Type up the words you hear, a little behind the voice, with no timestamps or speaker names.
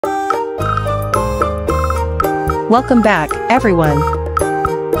Welcome back, everyone.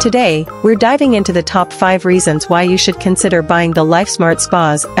 Today, we're diving into the top 5 reasons why you should consider buying the Lifesmart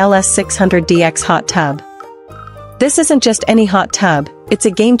Spa's LS600DX hot tub. This isn't just any hot tub, it's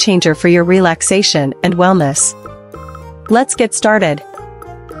a game changer for your relaxation and wellness. Let's get started.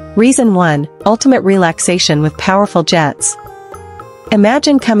 Reason 1, Ultimate relaxation with powerful jets.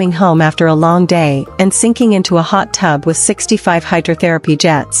 Imagine coming home after a long day and sinking into a hot tub with 65 hydrotherapy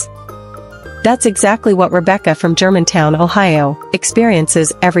jets. That's exactly what Rebecca from Germantown, Ohio,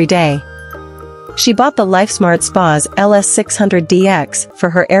 experiences every day. She bought the Lifesmart Spa's LS600DX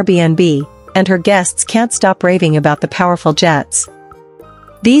for her Airbnb, and her guests can't stop raving about the powerful jets.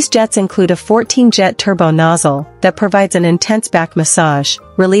 These jets include a 14-jet turbo nozzle that provides an intense back massage,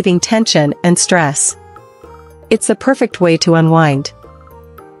 relieving tension and stress. It's the perfect way to unwind.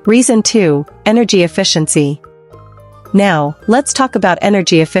 Reason 2, Energy efficiency. Now, let's talk about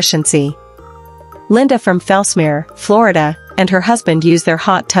energy efficiency. Linda from Fellsmere, Florida, and her husband use their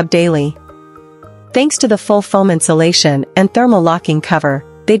hot tub daily. Thanks to the full foam insulation and thermal locking cover,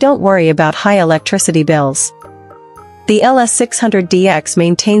 they don't worry about high electricity bills. The LS600DX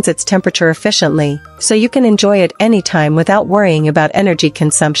maintains its temperature efficiently, so you can enjoy it anytime without worrying about energy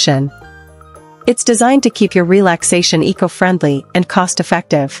consumption. It's designed to keep your relaxation eco-friendly and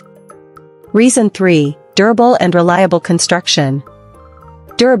cost-effective. Reason 3, Durable and reliable construction.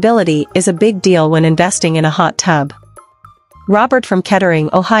 Durability is a big deal when investing in a hot tub. Robert from Kettering,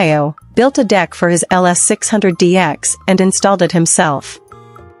 Ohio, built a deck for his LS600DX and installed it himself.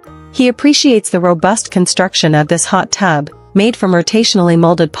 He appreciates the robust construction of this hot tub, made from rotationally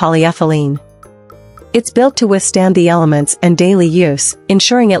molded polyethylene. It's built to withstand the elements and daily use,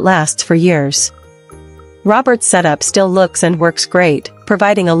 ensuring it lasts for years. Robert's setup still looks and works great,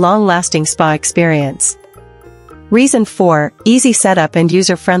 providing a long-lasting spa experience. Reason 4, Easy setup and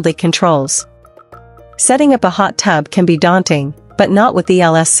user-friendly controls. Setting up a hot tub can be daunting, but not with the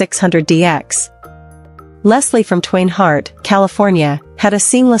LS600DX. Leslie from Twain Harte, California, had a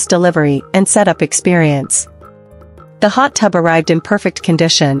seamless delivery and setup experience. The hot tub arrived in perfect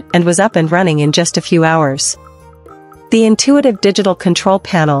condition and was up and running in just a few hours. The intuitive digital control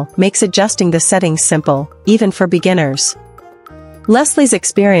panel makes adjusting the settings simple, even for beginners. Leslie's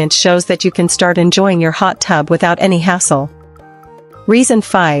experience shows that you can start enjoying your hot tub without any hassle. Reason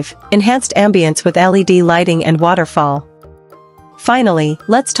 5, Enhanced ambience with LED lighting and waterfall. Finally,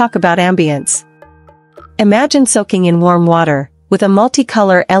 let's talk about ambience. Imagine soaking in warm water, with a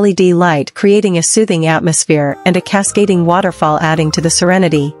multicolor LED light creating a soothing atmosphere and a cascading waterfall adding to the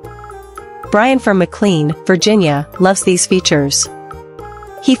serenity. Brian from McLean, Virginia, loves these features.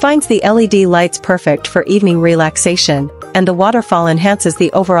 He finds the LED lights perfect for evening relaxation, and the waterfall enhances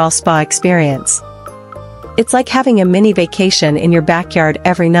the overall spa experience. It's like having a mini vacation in your backyard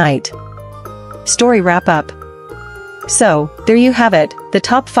every night. Story wrap-up. So, there you have it, the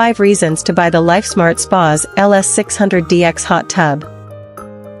top 5 reasons to buy the Lifesmart Spa's LS600DX hot tub.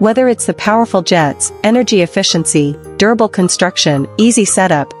 Whether it's the powerful jets, energy efficiency, durable construction, easy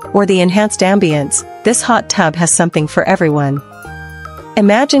setup, or the enhanced ambience, this hot tub has something for everyone.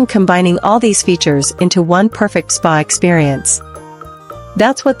 Imagine combining all these features into one perfect spa experience.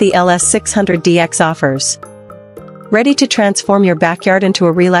 That's what the LS600DX offers. Ready to transform your backyard into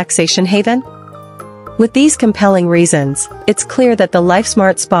a relaxation haven? With these compelling reasons, it's clear that the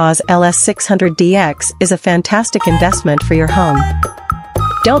Lifesmart Spa's LS600DX is a fantastic investment for your home.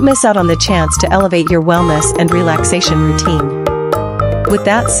 Don't miss out on the chance to elevate your wellness and relaxation routine. With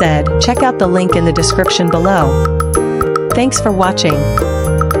that said, check out the link in the description below. Thanks for watching.